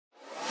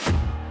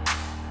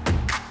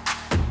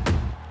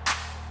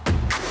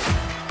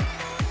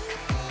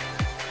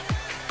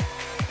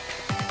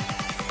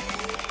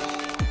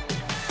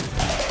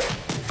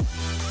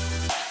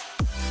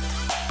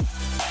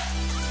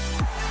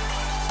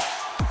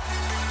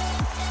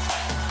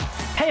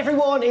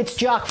everyone, it's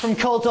Jack from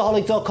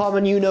Cultaholic.com,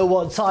 and you know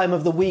what time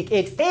of the week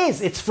it is.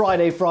 It's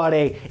Friday.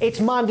 It's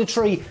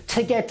mandatory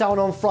to get down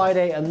on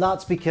Friday, and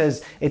that's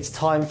because it's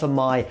time for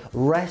my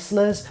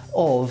Wrestlers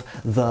of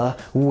the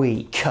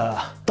Week.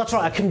 That's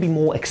right, I couldn't be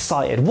more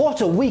excited.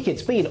 What a week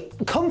it's been.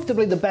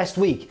 Comfortably the best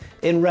week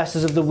in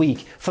Wrestlers of the Week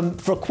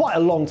for quite a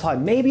long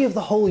time. Maybe of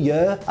the whole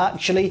year,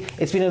 actually.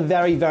 It's been a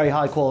very, very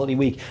high quality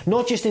week.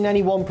 Not just in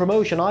any one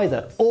promotion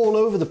either. All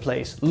over the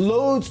place.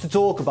 Loads to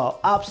talk about.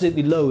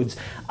 Absolutely loads.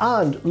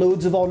 And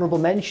loads of honourable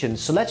mentions.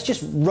 So let's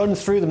just run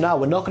through them now.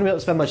 We're not going to be able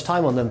to spend much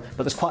time on them,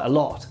 but there's quite a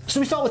lot. So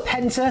we start with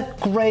Penta.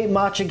 Great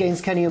match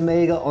against Kenny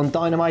Omega on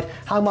Dynamite.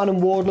 Hangman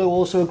and Wardlow,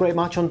 also a great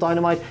match on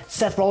Dynamite.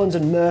 Seth Rollins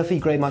and Murphy,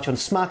 great match on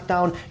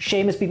SmackDown.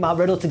 Sheamus beat Matt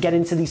Riddle to get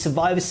into the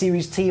Survivor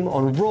Series team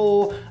on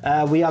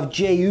Raw. We have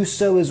Jey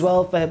Uso as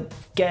well for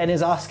getting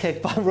his ass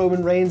kicked by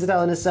Roman Reigns at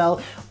Hell in a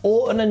Cell.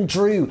 Orton and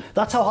Drew.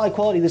 That's how high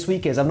quality this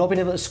week is. I've not been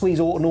able to squeeze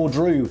Orton or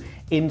Drew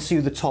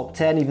into the top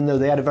 10, even though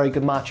they had a very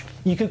good match.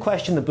 You could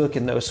question the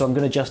booking though, so I'm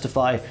going to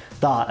justify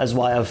that as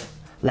why I've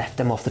left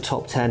them off the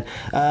top 10.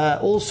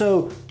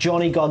 Also,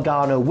 Johnny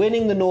Gargano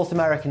winning the North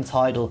American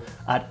title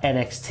at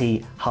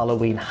NXT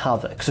Halloween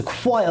Havoc. So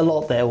quite a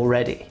lot there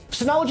already.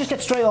 So now we'll just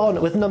get straight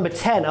on with number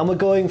 10, and we're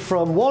going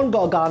from one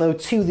Gargano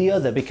to the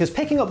other, because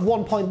picking up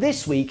 1 point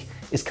this week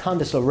is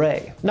Candice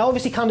LeRae. Now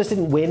obviously Candice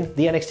didn't win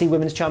the NXT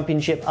Women's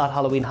Championship at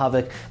Halloween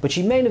Havoc, but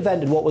she main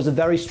evented what was a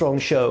very strong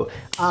show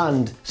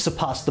and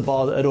surpassed the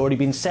bar that had already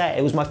been set.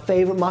 It was my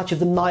favourite match of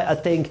the night, I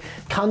think.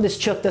 Candice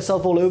chucked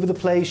herself all over the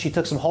place. She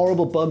took some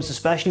horrible bumps,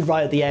 especially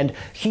right at the end.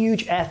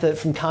 Huge effort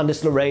from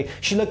Candice LeRae.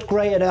 She looked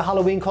great in her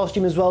Halloween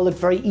costume as well, looked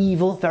very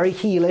evil, very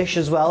heelish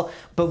as well,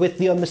 but with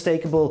the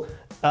unmistakable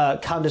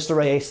Candice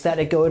LeRae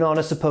aesthetic going on,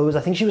 I suppose.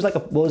 I think she was like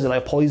a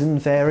poison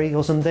fairy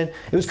or something.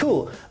 It was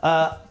cool.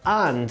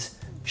 And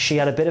she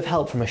had a bit of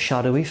help from a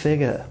shadowy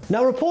figure.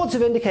 Now, reports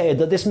have indicated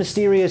that this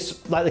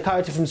mysterious, like the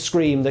character from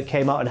Scream that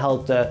came out and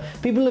helped her,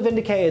 people have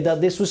indicated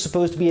that this was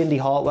supposed to be Indy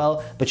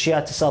Hartwell, but she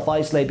had to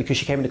self-isolate because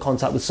she came into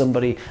contact with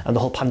somebody and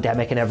the whole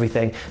pandemic and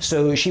everything,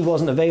 so she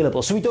wasn't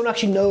available. So we don't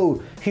actually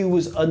know who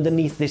was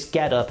underneath this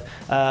getup.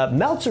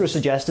 Meltzer has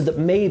suggested that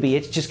maybe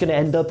it's just going to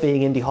end up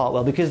being Indy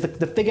Hartwell, because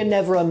the figure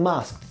never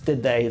unmasked,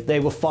 did they? They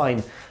were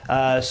fine.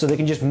 So they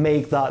can just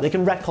make that, they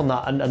can retcon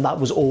that, and that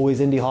was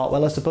always Indy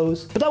Hartwell, I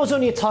suppose. But that was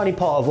only a tiny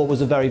part of what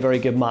was a very, very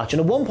good match. And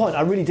at one point,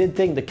 I really did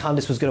think that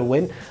Candice was going to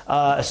win,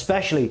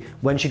 especially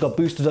when she got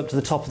boosted up to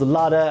the top of the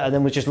ladder and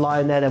then was just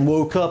lying there, then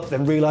woke up,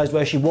 then realised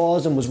where she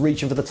was and was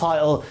reaching for the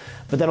title.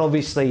 But then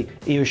obviously,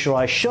 Io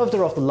Shirai shoved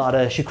her off the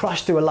ladder. She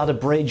crashed through a ladder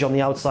bridge on the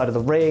outside of the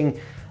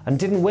ring and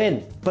didn't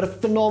win. But a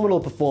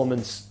phenomenal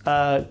performance.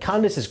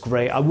 Candice is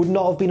great. I would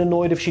not have been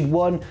annoyed if she'd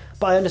won,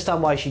 but I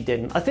understand why she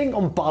didn't. I think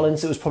on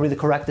balance it was probably the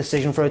correct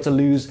decision for her to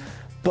lose,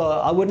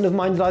 but I wouldn't have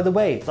minded either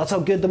way. That's how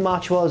good the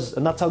match was,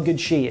 and that's how good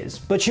she is.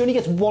 But she only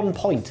gets 1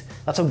 point.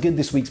 That's how good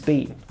this week's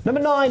been.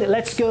 Number 9,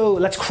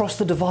 let's cross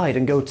the divide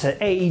and go to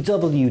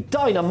AEW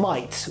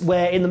Dynamite,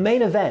 where in the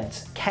main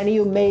event, Kenny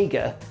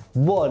Omega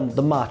won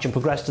the match and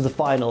progressed to the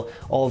final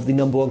of the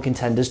number 1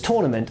 contenders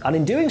tournament, and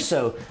in doing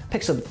so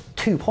picks up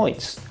 2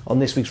 points on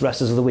this week's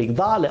Wrestlers of the Week.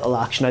 That little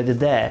action I did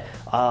there,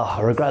 I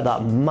regret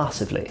that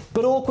massively.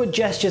 But awkward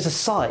gestures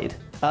aside,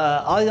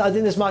 I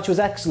think this match was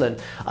excellent.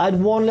 I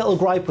had one little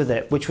gripe with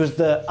it, which was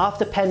that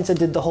after Penta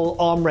did the whole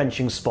arm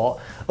wrenching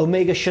spot,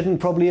 Omega shouldn't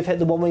probably have hit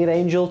the One-Winged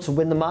Angel to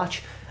win the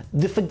match.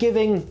 The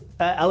forgiving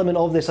element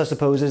of this, I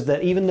suppose, is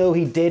that even though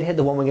he did hit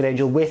the One-Winged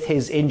Angel with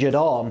his injured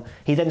arm,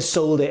 he then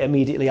sold it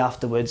immediately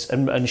afterwards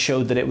and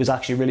showed that it was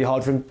actually really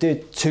hard for him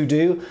to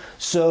do.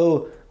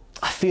 So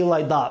I feel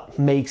like that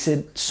makes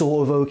it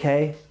sort of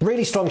okay.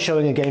 Really strong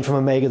showing again from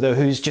Omega though,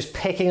 who's just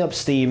picking up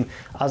steam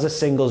as a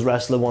singles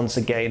wrestler once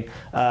again.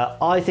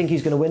 I think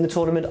he's going to win the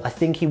tournament. I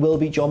think he will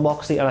beat Jon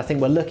Moxley, and I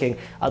think we're looking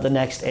at the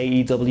next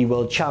AEW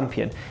World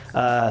Champion.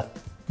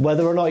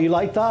 Whether or not you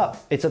like that,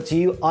 it's up to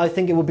you. I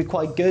think it would be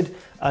quite good,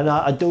 and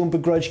I don't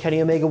begrudge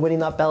Kenny Omega winning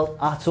that belt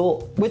at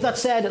all. With that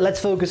said, let's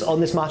focus on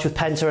this match with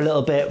Penta a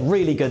little bit.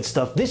 Really good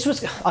stuff.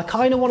 I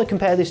kind of want to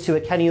compare this to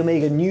a Kenny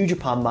Omega New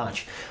Japan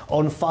match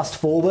on Fast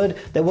Forward.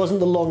 There wasn't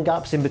the long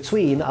gaps in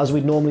between as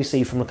we'd normally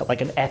see from like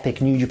an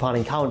epic New Japan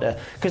encounter,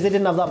 because they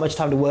didn't have that much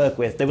time to work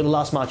with. They were the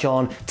last match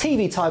on,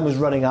 TV time was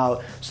running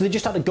out, so they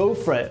just had to go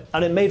for it,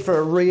 and it made for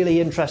a really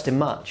interesting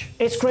match.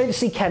 It's great to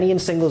see Kenny in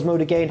singles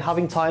mode again,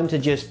 having time to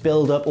just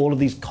build up all of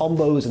these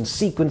combos and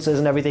sequences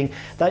and everything.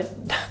 That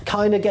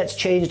kind of gets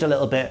changed a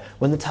little bit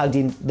when the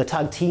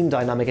tag team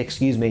dynamic,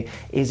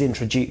 is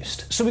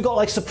introduced. So we got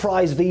like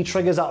surprise V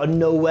triggers out of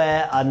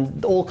nowhere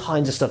and all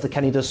kinds of stuff that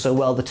Kenny does so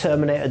well. The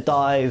Terminator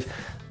dive,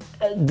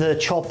 the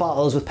chop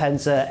battles with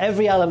Penta,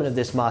 every element of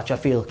this match I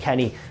feel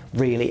Kenny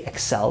really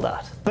excelled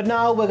at. But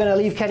now we're going to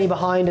leave Kenny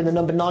behind in the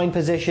number 9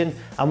 position,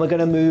 and we're going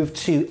to move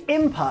to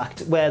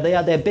Impact, where they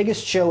had their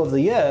biggest show of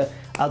the year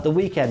at the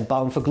weekend,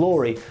 Bound for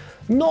Glory.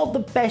 Not the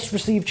best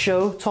received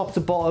show, top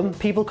to bottom.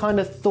 People kind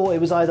of thought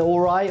it was either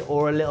alright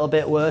or a little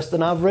bit worse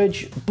than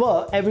average,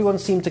 but everyone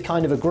seemed to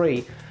kind of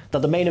agree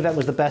that the main event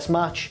was the best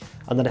match,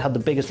 and that it had the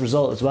biggest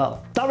result as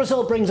well. That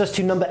result brings us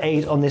to number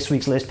 8 on this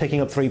week's list,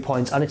 picking up 3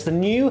 points, and it's the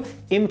new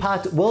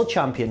Impact World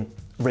Champion,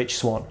 Rich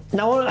Swann.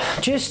 Now,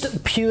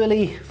 just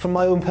purely from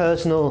my own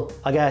personal,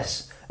 I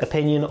guess,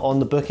 opinion on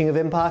the booking of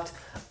Impact,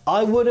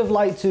 I would have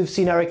liked to have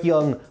seen Eric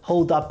Young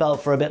hold that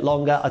belt for a bit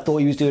longer. I thought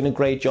he was doing a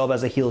great job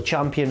as a heel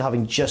champion,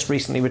 having just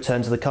recently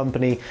returned to the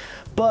company.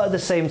 But at the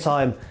same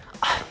time,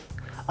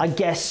 I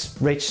guess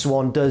Rich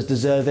Swann does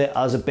deserve it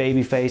as a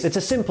babyface. It's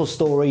a simple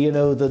story, you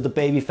know, the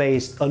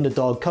babyface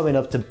underdog coming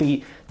up to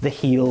beat the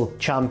heel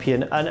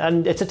champion.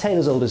 And it's a tale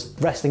as old as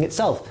wrestling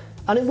itself.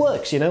 And it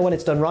works, you know, when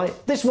it's done right.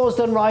 This was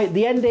done right.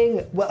 The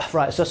ending, well,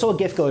 right, so I saw a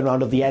gif going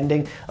around of the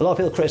ending. A lot of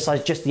people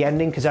criticised just the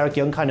ending because Eric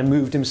Young kind of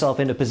moved himself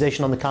into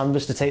position on the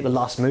canvas to take the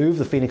last move,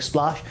 the Phoenix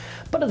Splash.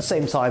 But at the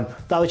same time,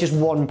 that was just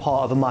one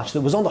part of a match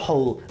that was on the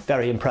whole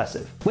very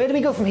impressive. Where do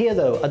we go from here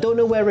though? I don't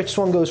know where Rich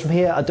Swann goes from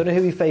here. I don't know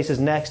who he faces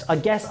next. I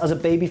guess as a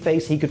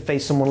babyface, he could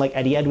face someone like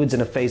Eddie Edwards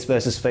in a face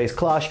versus face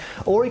clash,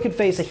 or he could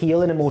face a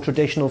heel in a more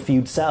traditional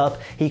feud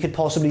setup. He could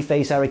possibly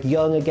face Eric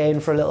Young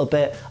again for a little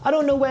bit. I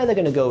don't know where they're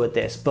going to go with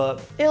this,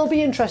 but it'll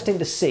be interesting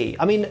to see.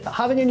 I mean,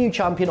 having a new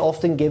champion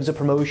often gives a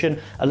promotion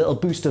a little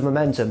boost of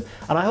momentum,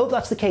 and I hope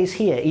that's the case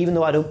here, even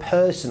though I don't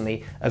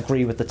personally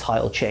agree with the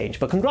title change.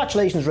 But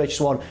congratulations, Rich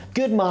Swann.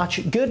 Good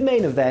match, good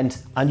main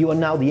event, and you are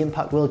now the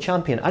Impact World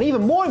Champion. And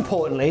even more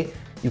importantly,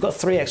 you've got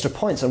 3 extra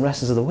points on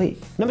Wrestlers of the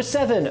Week. Number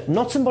 7,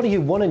 not somebody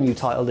who won a new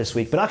title this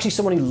week, but actually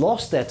someone who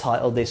lost their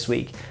title this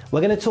week.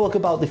 We're going to talk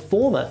about the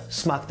former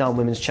SmackDown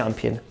Women's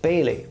Champion,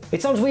 Bayley.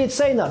 It sounds weird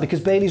saying that because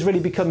Bayley's really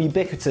become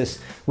ubiquitous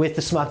with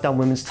the SmackDown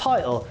Women's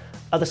title.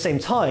 At the same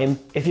time,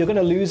 if you're going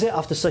to lose it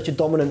after such a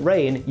dominant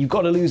reign, you've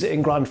got to lose it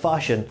in grand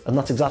fashion, and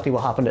that's exactly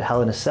what happened at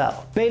Hell in a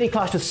Cell. Bayley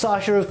clashed with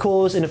Sasha, of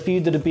course, in a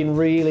feud that had been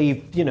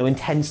really, you know,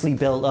 intensely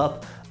built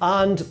up,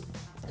 and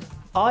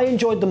I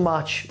enjoyed the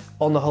match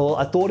on the whole.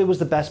 I thought it was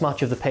the best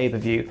match of the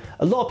pay-per-view.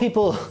 A lot of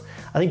people,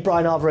 I think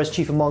Brian Alvarez,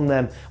 chief among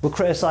them, were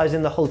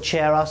criticising the whole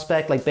chair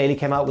aspect. Like, Bayley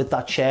came out with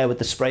that chair with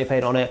the spray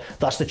paint on it.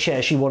 That's the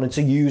chair she wanted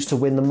to use to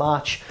win the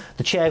match.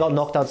 The chair got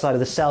knocked outside of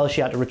the cell.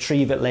 She had to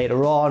retrieve it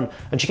later on,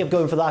 and she kept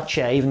going for that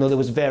chair, even though there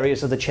was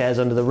various other chairs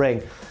under the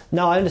ring.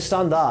 Now, I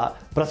understand that,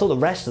 but I thought the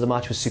rest of the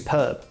match was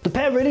superb. The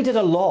pair really did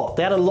a lot.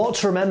 They had a lot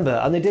to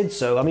remember, and they did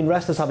so. I mean,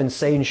 wrestlers have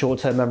insane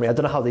short-term memory. I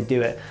don't know how they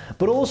do it.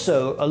 But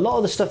also, a lot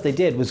of the stuff they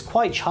did was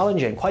quite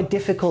challenging, quite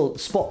difficult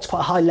spots,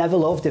 quite a high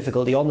level of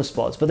difficulty on the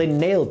spots, but they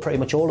nailed pretty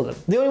much all of them.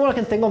 The only one I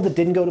can think of that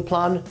didn't go to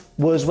plan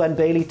was when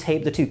Bayley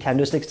taped the 2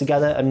 kendo sticks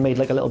together and made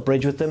like a little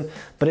bridge with them,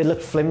 but it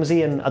looked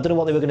flimsy, and I don't know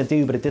what they were going to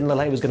do, but it didn't look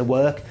like it was going to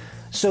work.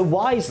 So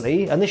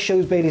wisely, and this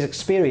shows Bayley's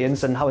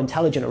experience and how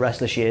intelligent a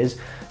wrestler she is,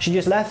 she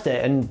just left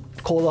it and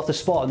called off the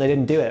spot, and they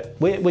didn't do it,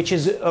 which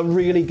is a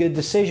really good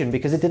decision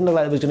because it didn't look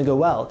like it was going to go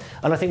well,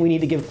 and I think we need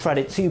to give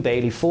credit to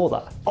Bayley for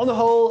that. On the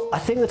whole, I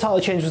think the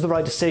title change was the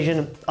right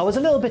decision. I was a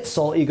little bit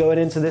salty going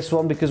into this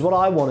one because what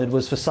I wanted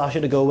was for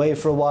Sasha to go away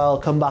for a while,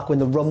 come back win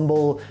the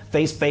Rumble,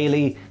 face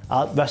Bayley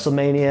at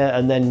WrestleMania,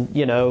 and then,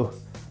 you know,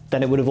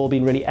 then it would have all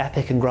been really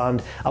epic and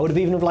grand. I would have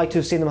even liked to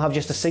have seen them have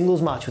just a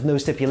singles match with no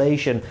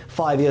stipulation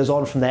 5 years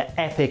on from their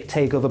epic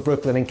TakeOver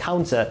Brooklyn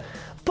encounter.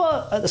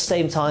 But at the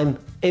same time,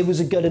 it was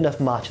a good enough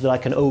match that I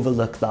can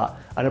overlook that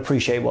and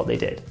appreciate what they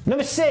did.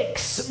 Number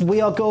 6, we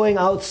are going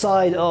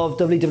outside of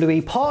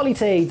WWE, partly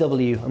to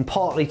AEW and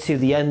partly to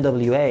the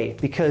NWA,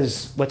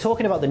 because we're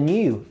talking about the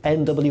new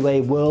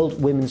NWA World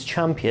Women's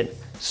Champion,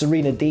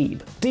 Serena Deeb.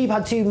 Deeb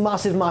had 2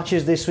 massive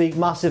matches this week,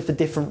 massive for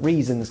different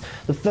reasons.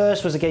 The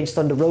first was against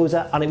Thunder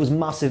Rosa, and it was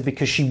massive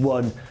because she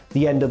won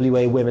the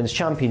NWA Women's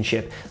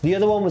Championship. The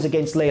other one was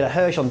against Layla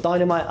Hirsch on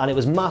Dynamite, and it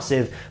was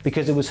massive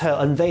because it was her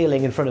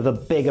unveiling in front of a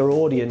bigger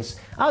audience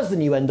as the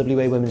new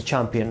NWA Women's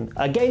Champion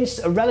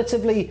against a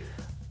relatively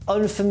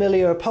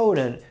unfamiliar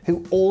opponent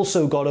who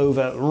also got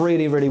over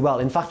really, really well.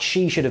 In fact,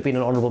 she should have been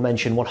an honourable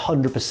mention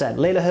 100%.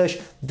 Layla Hirsch,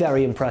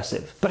 very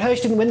impressive. But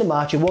Hirsch didn't win the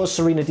match. It was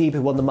Serena Deeb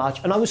who won the match,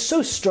 and I was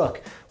so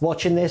struck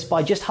watching this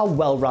by just how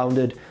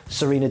well-rounded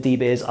Serena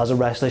Deeb is as a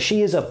wrestler.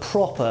 She is a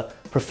proper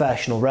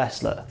professional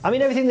wrestler. I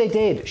mean, everything they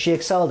did, she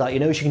excelled at. You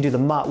know, she can do the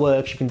mat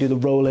work, she can do the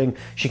rolling,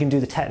 she can do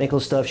the technical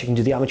stuff, she can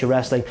do the amateur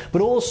wrestling,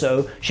 but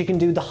also she can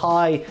do the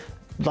high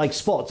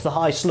spots, the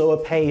high, slower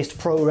paced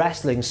pro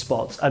wrestling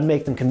spots, and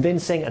make them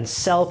convincing and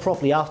sell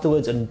properly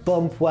afterwards and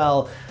bump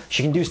well.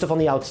 She can do stuff on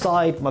the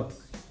outside. My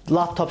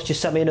laptop's just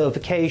sent me a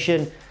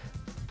notification.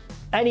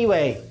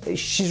 Anyway,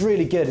 she's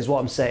really good is what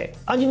I'm saying.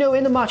 And you know,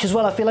 in the match as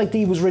well, I feel like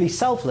Deeb was really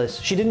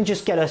selfless. She didn't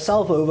just get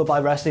herself over by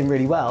wrestling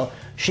really well.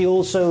 She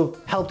also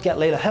helped get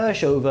Layla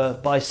Hirsch over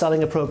by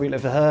selling appropriately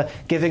for her,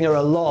 giving her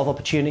a lot of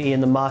opportunity in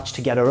the match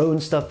to get her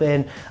own stuff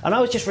in. And I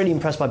was just really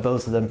impressed by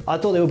both of them. I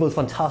thought they were both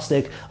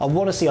fantastic. I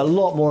want to see a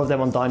lot more of them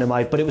on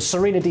Dynamite, but it was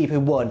Serena Deeb who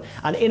won.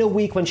 And in a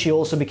week when she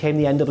also became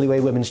the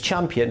NWA Women's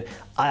Champion,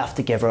 I have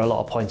to give her a lot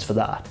of points for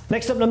that.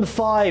 Next up, number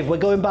 5, we're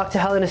going back to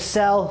Hell in a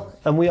Cell,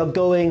 and we are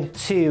going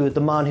to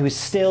the man who is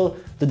still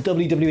the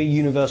WWE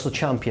Universal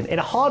Champion in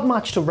a hard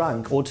match to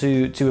rank or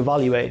to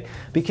evaluate,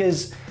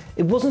 because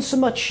it wasn't so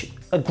much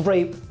a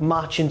great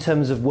match in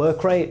terms of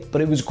work rate,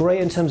 but it was great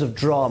in terms of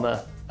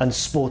drama and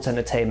sports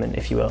entertainment,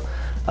 if you will.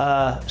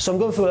 So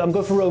I'm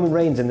going for Roman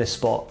Reigns in this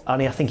spot,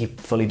 and I think he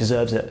fully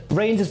deserves it.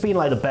 Reigns has been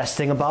like the best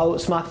thing about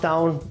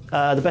SmackDown,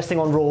 the best thing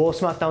on Raw,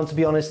 SmackDown to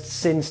be honest,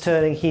 since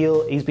turning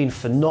heel. He's been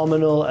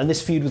phenomenal, and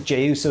this feud with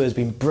Jey Uso has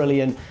been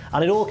brilliant,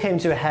 and it all came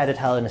to a head at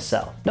Hell in a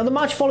Cell. Now the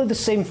match followed the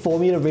same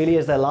formula really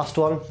as their last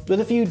one, with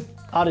a few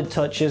added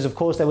touches. Of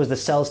course, there was the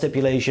cell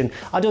stipulation.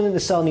 I don't think the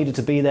cell needed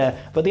to be there,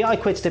 but the I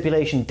Quit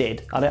stipulation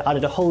did, and it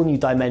added a whole new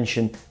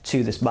dimension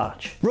to this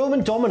match.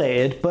 Roman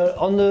dominated, but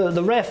on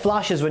the rare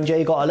flashes when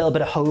Jey got a little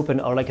bit of hope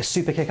or like a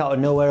super kick out of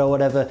nowhere or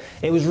whatever,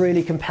 it was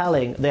really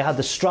compelling. They had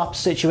the strap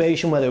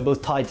situation where they were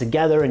both tied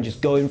together and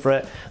just going for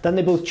it. Then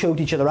they both choked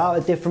each other out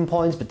at different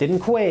points, but didn't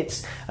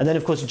quit. And then,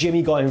 of course,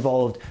 Jimmy got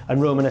involved, and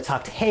Roman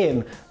attacked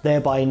him,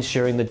 thereby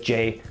ensuring that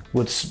Jey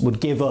would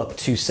give up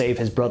to save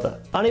his brother.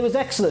 And it was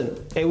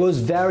excellent. It was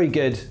very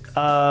good.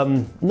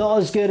 Not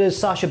as good as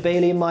Sasha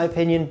Bayley in my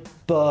opinion,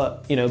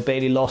 but you know,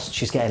 Bayley lost,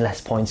 she's getting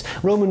less points.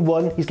 Roman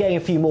won, he's getting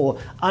a few more,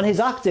 and his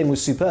acting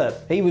was superb.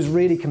 He was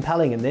really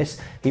compelling in this.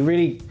 He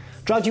really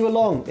dragged you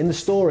along in the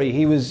story.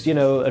 He was, you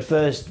know, at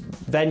first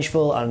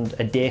vengeful and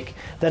a dick,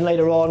 then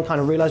later on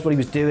kind of realised what he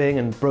was doing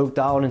and broke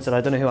down and said,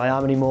 I don't know who I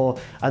am anymore,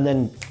 and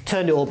then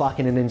turned it all back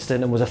in an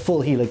instant and was a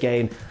full heel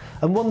again,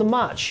 and won the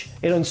match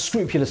in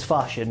unscrupulous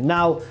fashion.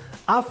 Now,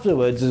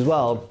 afterwards as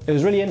well, it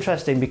was really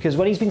interesting because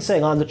when he's been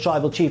saying, I'm the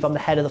tribal chief, I'm the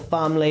head of the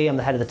family, I'm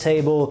the head of the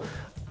table,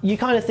 you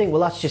kind of think,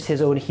 well, that's just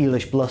his own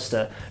heelish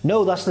bluster.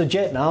 No, that's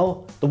legit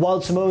now. The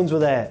Wild Samoans were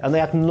there and they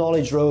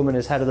acknowledged Roman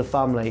as head of the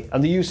family,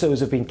 and the Usos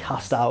have been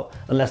cast out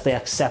unless they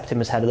accept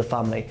him as head of the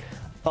family.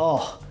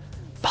 Oh,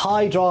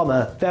 high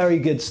drama, very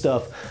good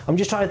stuff. I'm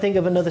just trying to think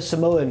of another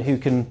Samoan who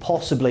can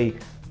possibly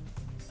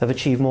have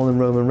achieved more than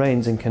Roman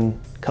Reigns and can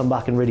come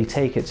back and really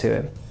take it to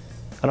him.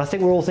 And I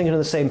think we're all thinking of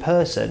the same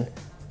person.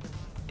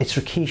 It's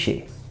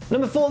Rikishi.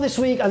 Number 4 this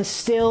week, and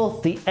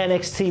still the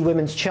NXT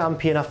Women's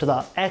Champion after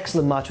that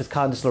excellent match with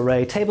Candice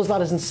LeRae. Tables,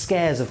 ladders and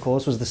scares, of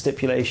course, was the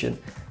stipulation.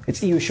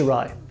 It's Io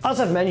Shirai.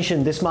 As I've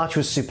mentioned, this match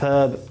was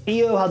superb.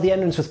 Io had the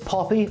entrance with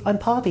Poppy. I'm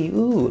Poppy,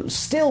 ooh.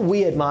 Still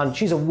weird, man.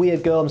 She's a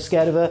weird girl, I'm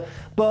scared of her.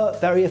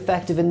 But very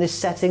effective in this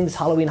setting, this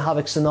Halloween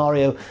Havoc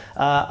scenario.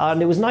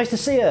 And it was nice to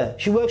see her.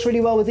 She works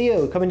really well with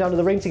Io, coming down to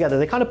the ring together.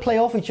 They kind of play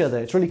off each other.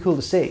 It's really cool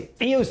to see.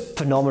 Io's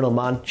phenomenal,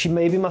 man. She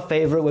may be my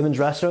favourite women's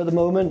wrestler at the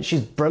moment.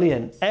 She's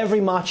brilliant.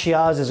 Every match she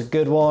has is a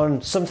good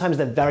one. Sometimes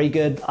they're very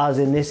good, as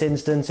in this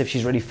instance, if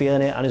she's really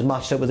feeling it and is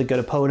matched up with a good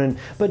opponent.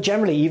 But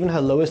generally, even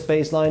her lowest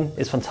baseline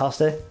is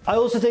fantastic. I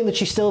also think that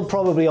she still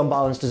probably on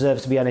balance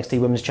deserves to be NXT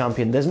Women's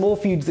Champion. There's more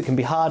feuds that can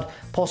be had,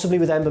 possibly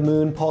with Ember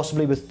Moon,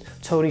 possibly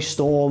with Toni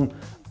Storm,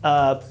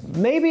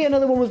 maybe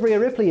another one with Rhea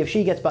Ripley if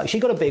she gets back. She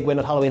got a big win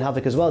at Halloween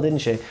Havoc as well, didn't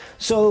she?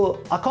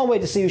 So I can't wait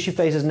to see who she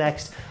faces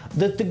next.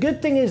 The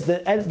good thing is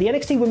that the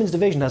NXT Women's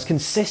division has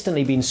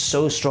consistently been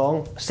so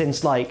strong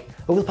since like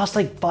over the past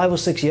like 5 or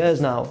 6 years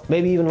now,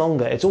 maybe even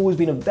longer. It's always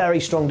been a very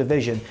strong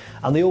division,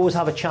 and they always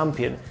have a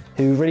champion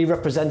who really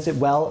represents it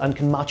well and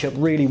can match up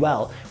really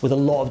well with a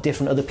lot of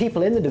different other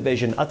people in the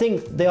division. I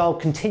think they are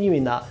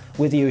continuing that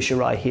with Io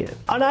Shirai here.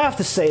 And I have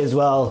to say as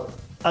well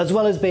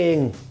as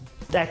being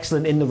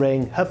excellent in the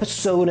ring, her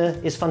persona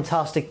is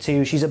fantastic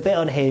too. She's a bit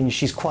unhinged,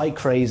 she's quite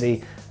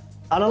crazy,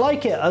 and I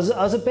like it. As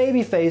a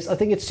babyface, I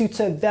think it suits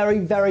her very,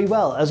 very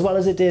well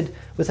as it did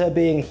with her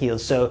being a heel.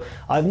 So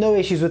I have no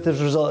issues with this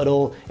result at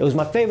all. It was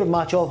my favourite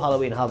match of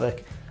Halloween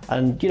Havoc,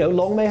 and you know,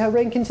 long may her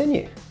reign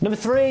continue. Number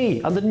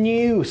 3, and the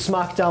new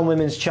SmackDown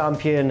Women's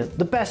Champion.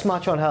 The best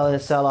match on Hell in a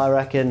Cell, I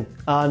reckon,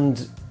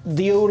 and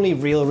the only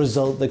real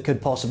result that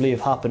could possibly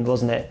have happened,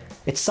 wasn't it?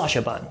 It's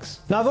Sasha Banks.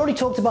 Now, I've already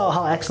talked about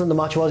how excellent the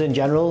match was in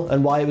general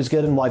and why it was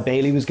good and why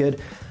Bayley was good,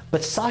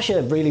 but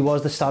Sasha really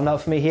was the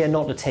standout for me here,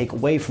 not to take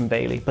away from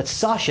Bayley, but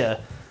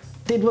Sasha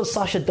did what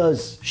Sasha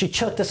does. She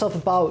chucked herself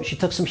about, she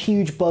took some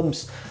huge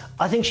bumps.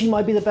 I think she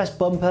might be the best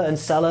bumper and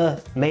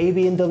seller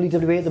maybe in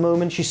WWE at the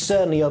moment. She's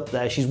certainly up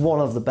there. She's one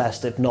of the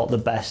best, if not the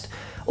best.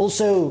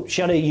 Also,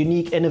 she had a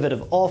unique,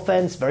 innovative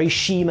offense, very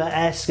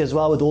Shima-esque as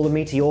well, with all the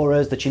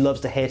Meteoras that she loves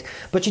to hit.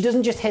 But she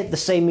doesn't just hit the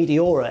same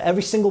Meteora.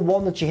 Every single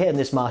one that she hit in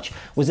this match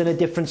was in a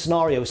different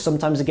scenario,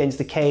 sometimes against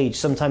the cage,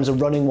 sometimes a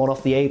running one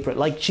off the apron.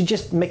 Like, she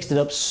just mixed it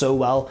up so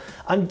well,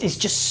 and is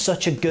just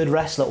such a good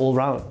wrestler all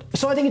round.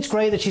 So I think it's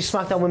great that she's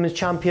SmackDown Women's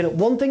Champion.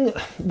 One thing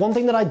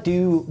that I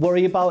do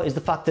worry about is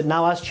the fact that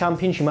now as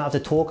champion, she might have to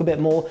talk a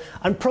bit more,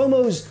 and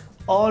promos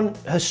on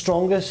her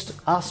strongest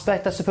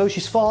aspect, I suppose.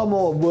 She's far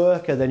more a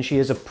worker than she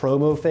is a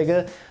promo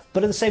figure,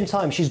 but at the same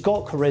time, she's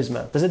got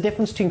charisma. There's a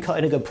difference between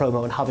cutting a good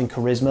promo and having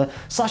charisma.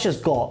 Sasha's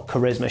got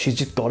charisma, she's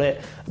just got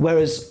it,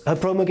 whereas her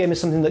promo game is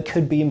something that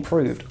could be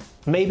improved.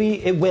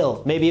 Maybe it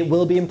will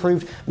be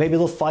improved, maybe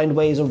they'll find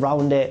ways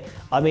around it.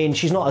 I mean,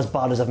 she's not as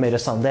bad as I've made her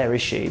sound there,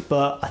 is she?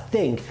 But I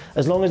think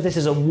as long as this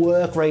is a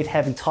work rate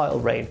heavy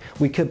title reign,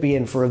 we could be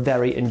in for a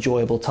very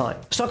enjoyable time.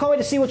 So I can't wait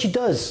to see what she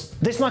does.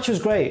 This match was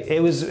great.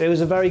 It was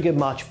a very good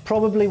match.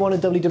 Probably one of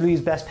WWE's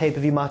best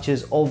pay-per-view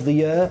matches of the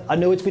year. I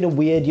know it's been a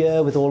weird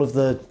year with all of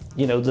the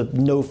you know, the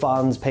no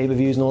fans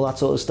pay-per-views and all that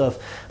sort of stuff,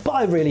 but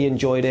I really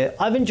enjoyed it.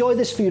 I've enjoyed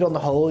this feud on the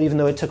whole, even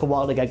though it took a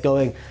while to get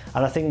going,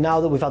 and I think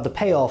now that we've had the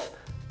payoff,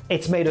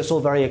 it's made us all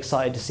very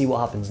excited to see what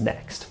happens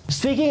next.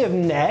 Speaking of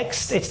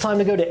next, it's time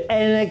to go to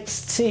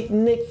NXT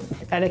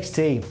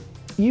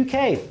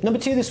UK. Number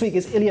 2 this week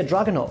is Ilya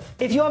Dragunov.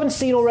 If you haven't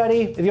seen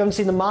already, if you haven't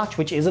seen the match,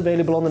 which is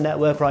available on the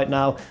network right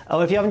now,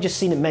 or if you haven't just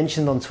seen it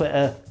mentioned on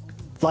Twitter,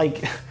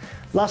 like,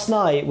 last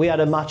night we had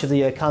a match of the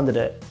year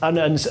candidate,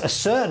 and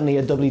certainly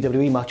a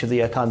WWE match of the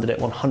year candidate,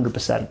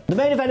 100%. The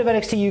main event of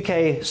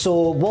NXT UK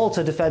saw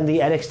Walter defend the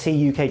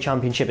NXT UK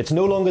Championship. It's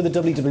no longer the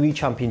WWE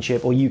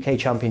Championship or UK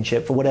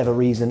Championship for whatever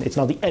reason. It's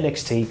now the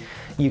NXT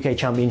UK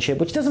Championship,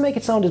 which doesn't make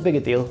it sound as big a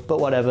deal, but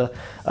whatever.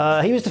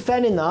 He was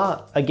defending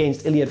that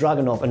against Ilya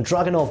Dragunov, and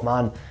Dragunov,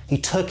 man, he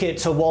took it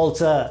to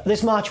Walter.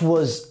 This match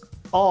was,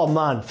 oh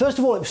man, first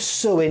of all, it was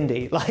so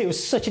indie. Like, it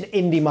was such an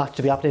indie match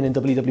to be happening in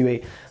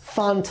WWE.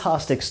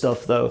 Fantastic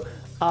stuff though,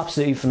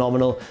 absolutely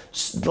phenomenal.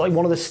 Like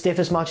one of the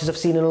stiffest matches I've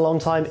seen in a long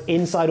time,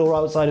 inside or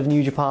outside of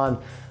New Japan.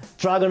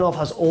 Dragunov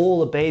has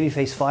all the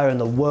babyface fire in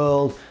the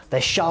world. They're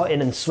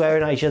shouting and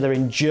swearing at each other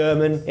in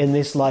German in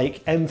this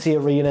like empty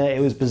arena. It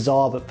was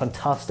bizarre but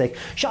fantastic.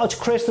 Shout out to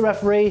Chris, the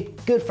referee,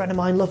 good friend of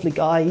mine, lovely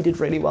guy. He did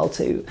really well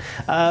too.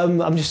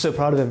 I'm just so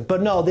proud of him.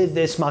 But no,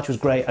 this match was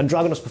great, and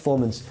Dragunov's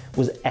performance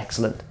was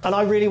excellent. And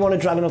I really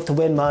wanted Dragunov to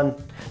win, man.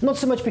 Not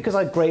so much because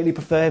I greatly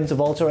prefer him to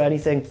Walter or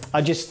anything.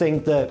 I just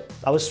think that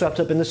I was swept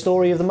up in the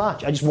story of the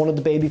match. I just wanted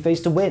the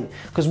babyface to win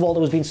because Walter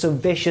was being so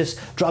vicious,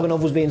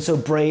 Dragunov was being so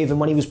brave, and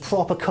when he was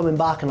proper coming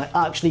back and like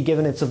actually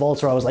giving it to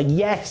Walter, I was like,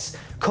 yes,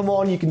 come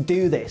on, you can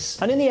do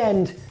this. And in the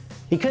end,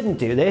 he couldn't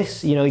do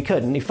this. You know, he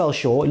couldn't. He fell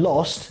short. He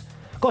lost.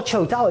 Got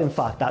choked out, in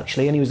fact,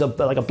 actually, and he was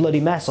like a bloody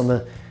mess on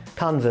the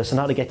canvas and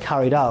had to get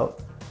carried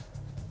out.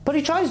 But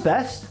he tried his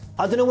best.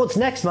 I don't know what's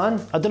next,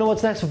 man. I don't know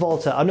what's next for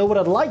Walter. I know what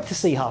I'd like to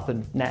see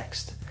happen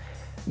next.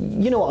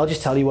 You know what? I'll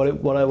just tell you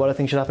what I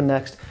think should happen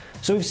next.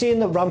 So we've seen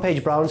that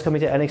Rampage Brown's coming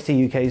to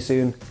NXT UK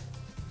soon.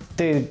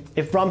 Dude,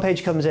 if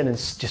Rampage comes in and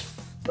just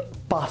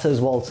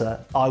batters Walter,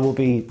 I will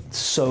be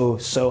so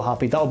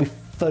happy. That would be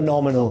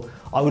phenomenal.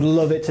 I would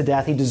love it to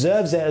death. He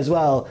deserves it as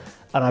well,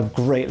 and I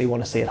greatly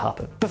want to see it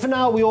happen. But for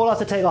now, we all have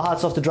to take our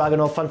hats off to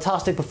Dragunov.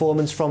 Fantastic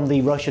performance from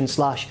the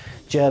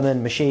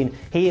Russian/German machine.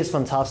 He is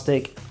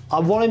fantastic. I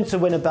want him to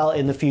win a belt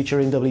in the future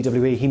in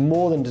WWE. He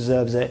more than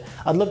deserves it.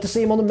 I'd love to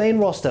see him on the main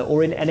roster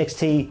or in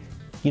NXT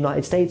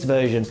United States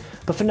version.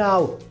 But for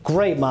now,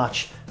 great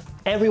match.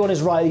 Everyone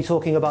is rightly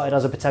talking about it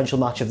as a potential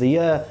match of the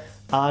year,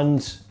 and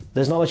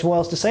there's not much more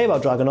else to say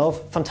about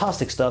Dragunov.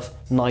 Fantastic stuff,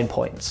 9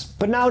 points.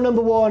 But now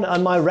number 1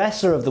 and my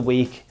wrestler of the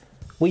week.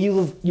 Well,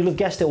 you'll have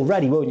guessed it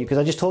already, won't you? Because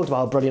I just talked about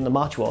how brilliant the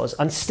match was,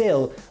 and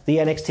still the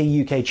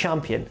NXT UK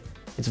champion.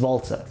 It's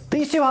Walter.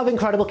 These two have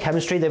incredible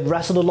chemistry. They've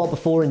wrestled a lot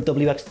before in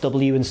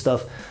WXW and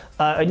stuff,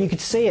 and you could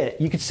see it.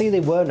 You could see they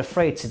weren't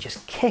afraid to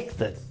just kick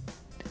the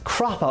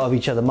crap out of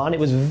each other, man. It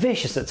was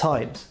vicious at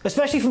times,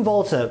 especially from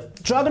Walter.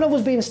 Dragunov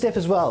was being stiff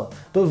as well,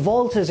 but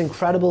Walter's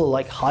incredible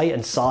like height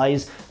and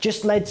size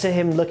just led to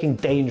him looking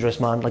dangerous,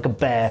 man, like a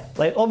bear.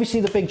 Like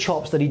obviously the big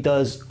chops that he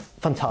does,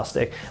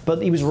 fantastic,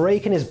 but he was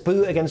raking his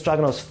boot against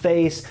Dragunov's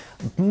face,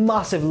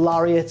 massive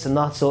lariats and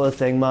that sort of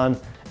thing, man.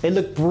 It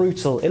looked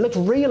brutal. It looked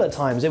real at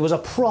times. It was a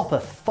proper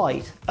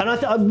fight. And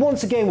I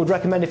once again would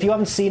recommend, if you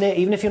haven't seen it,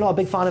 even if you're not a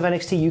big fan of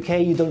NXT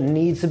UK, you don't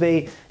need to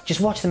be,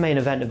 just watch the main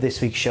event of this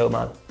week's show,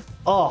 man.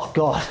 Oh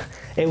God,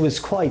 it was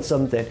quite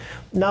something.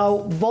 Now,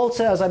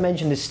 Walter, as I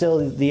mentioned, is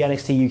still the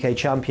NXT UK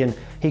champion.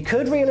 He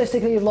could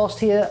realistically have lost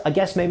here. I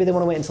guess maybe they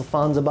want to wait until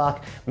fans are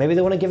back. Maybe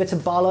they want to give it to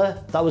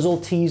Balor. That was all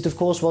teased, of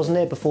course, wasn't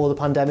it, before the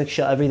pandemic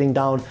shut everything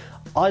down.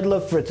 I'd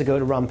love for it to go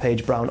to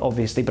Rampage Brown,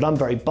 obviously, but I'm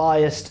very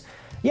biased.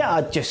 Yeah,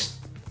 I just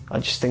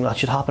think that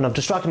should happen. I've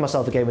distracted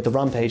myself again with the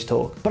Rampage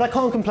talk. But I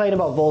can't complain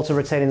about Walter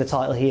retaining the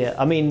title here.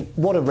 I mean,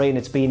 what a reign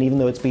it's been, even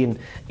though it's been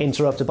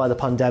interrupted by the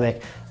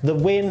pandemic. The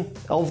win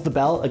of the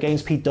belt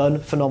against Pete Dunne,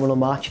 phenomenal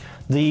match.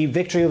 The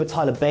victory over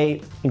Tyler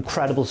Bate,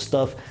 incredible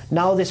stuff.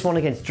 Now this one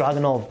against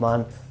Dragunov,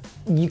 man.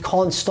 You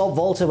can't stop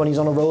Walter when he's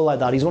on a roll like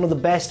that. He's one of the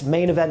best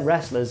main event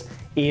wrestlers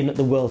in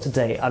the world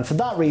today. And for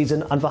that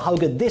reason, and for how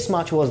good this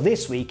match was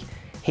this week,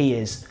 he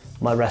is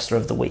my wrestler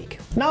of the week.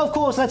 Now, of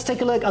course, let's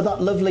take a look at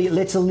that lovely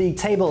little league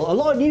table. A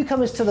lot of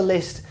newcomers to the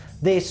list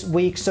this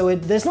week, so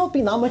there's not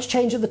been that much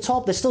change at the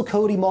top. There's still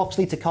Cody,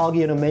 Moxley,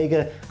 Takagi and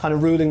Omega kind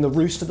of ruling the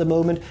roost at the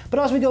moment, but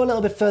as we go a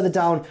little bit further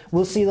down,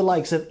 we'll see the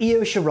likes of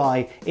Io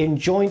Shirai in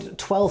joint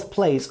 12th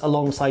place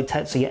alongside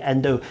Tetsuya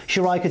Endo.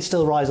 Shirai could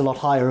still rise a lot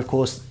higher, of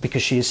course,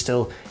 because she is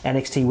still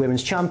NXT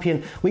Women's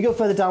Champion. We go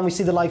further down, we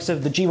see the likes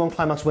of the G1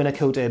 Climax winner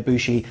Kota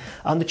Ibushi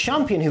and the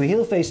champion who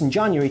he'll face in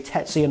January,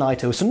 Tetsuya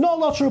Naito. So not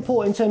a lot to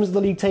report in terms of the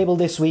league table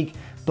this week,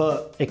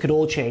 but it could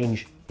all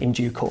change in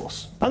due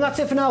course. And that's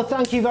it for now.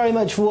 Thank you very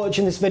much for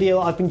watching this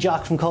video. I've been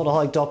Jack from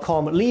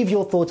Cultaholic.com. Leave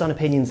your thoughts and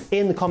opinions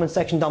in the comment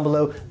section down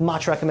below,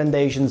 match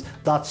recommendations,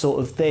 that sort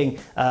of thing.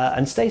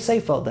 And stay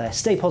safe out there,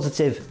 stay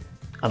positive,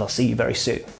 and I'll see you very soon.